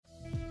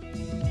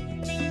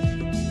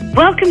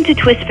Welcome to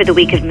Twist for the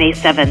week of May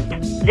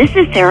 7th. This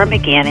is Sarah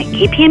McGann at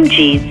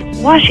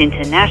KPMG's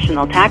Washington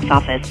National Tax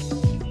Office.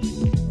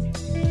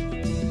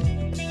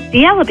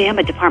 The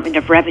Alabama Department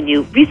of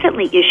Revenue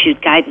recently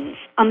issued guidance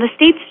on the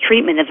state's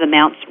treatment of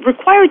amounts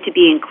required to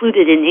be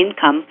included in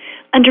income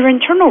under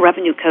Internal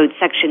Revenue Code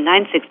Section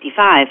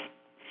 965.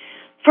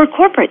 For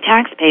corporate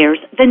taxpayers,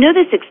 the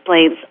notice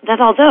explains that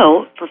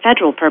although, for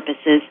federal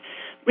purposes,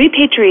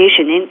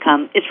 repatriation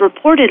income is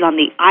reported on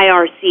the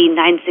IRC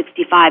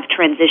 965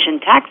 transition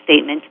tax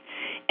statement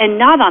and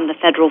not on the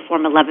federal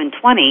Form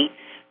 1120,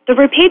 the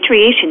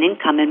repatriation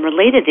income and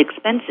related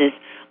expenses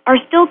are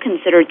still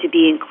considered to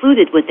be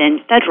included within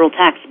federal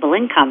taxable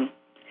income.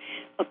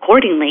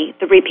 Accordingly,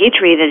 the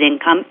repatriated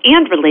income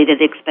and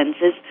related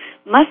expenses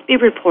must be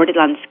reported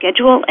on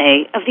Schedule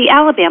A of the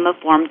Alabama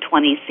Form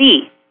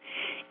 20C.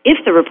 If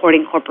the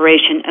reporting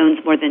corporation owns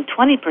more than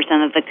 20%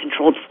 of the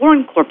controlled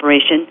foreign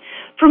corporation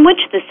from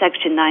which the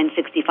Section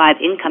 965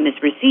 income is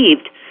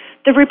received,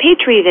 the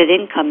repatriated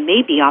income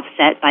may be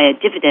offset by a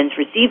dividends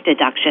received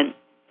deduction.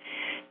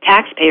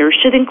 Taxpayers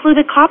should include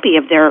a copy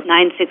of their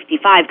 965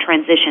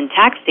 transition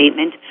tax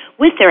statement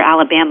with their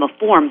Alabama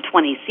Form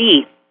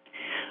 20C.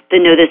 The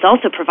notice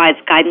also provides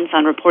guidance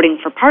on reporting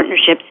for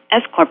partnerships,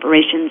 S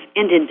corporations,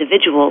 and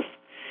individuals.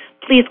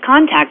 Please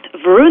contact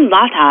Varun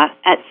Latha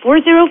at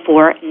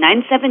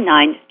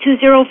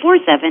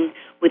 404-979-2047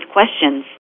 with questions.